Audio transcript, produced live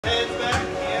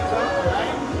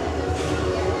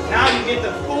get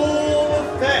the full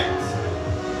effect.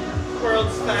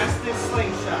 World's fastest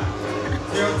slingshot.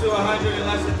 0 to 100 in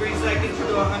less than 3 seconds. You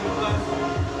do 100 plus.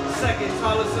 Second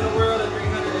tallest in the world at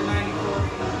 394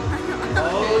 feet.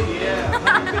 Oh yeah,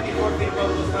 154 feet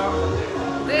above those towers up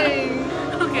there. Dang.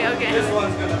 Okay, okay. This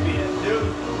one's gonna be a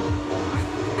dude.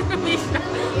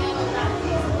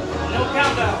 No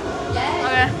countdown.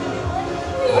 Okay.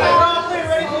 Alright,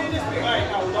 ready for you to speak. Alright,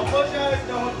 now don't close your eyes,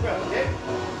 don't hold your breath, okay?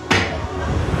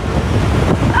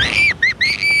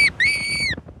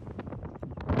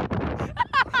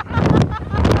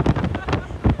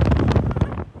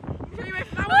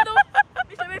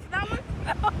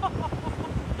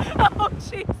 Oh,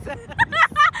 Jesus.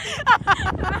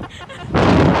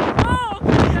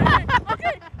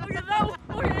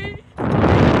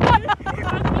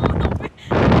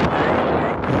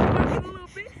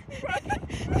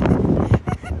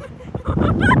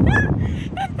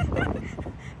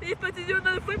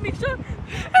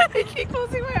 I keep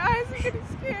closing my eyes, I'm getting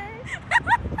scared.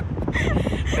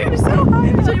 We were so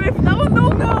high. So you wait for that one? No,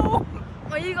 no.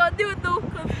 Well, you gotta do it though.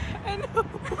 I know.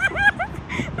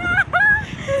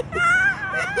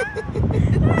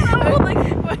 I'm like,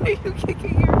 why are you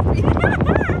kicking your feet?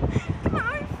 Come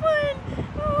on, fun.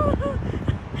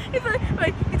 He's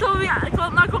like, he told me I told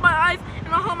him not to close my eyes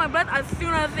and I'll hold my breath as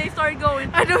soon as they started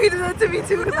going. I know he did that to me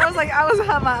too because I was like, I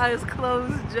had my eyes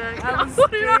closed, Jack. I was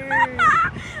scared.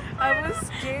 I was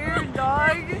scared,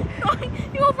 dog.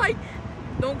 He was like,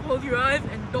 don't close your eyes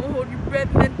and don't hold your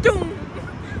breath and then boom.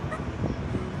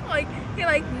 Like, he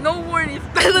like, no warning.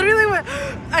 I literally went,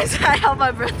 I held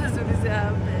my breath as soon as it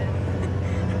happened.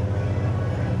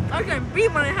 I couldn't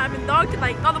breathe when it happened, dog. Cause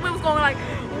like, all the wind was going like,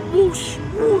 whoosh,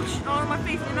 whoosh, all in my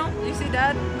face, you know? You see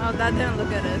Dad? Oh, Dad didn't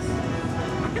look at us.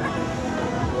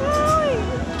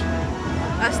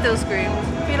 I still screamed.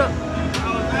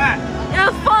 How was that? It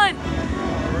was fun.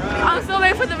 Right. I'm so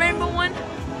ready for the rainbow one.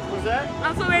 What was that?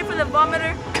 I'm so ready for the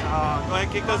vomiter. Go ahead,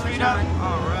 kick those feet up.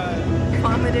 All right.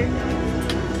 Vomiter.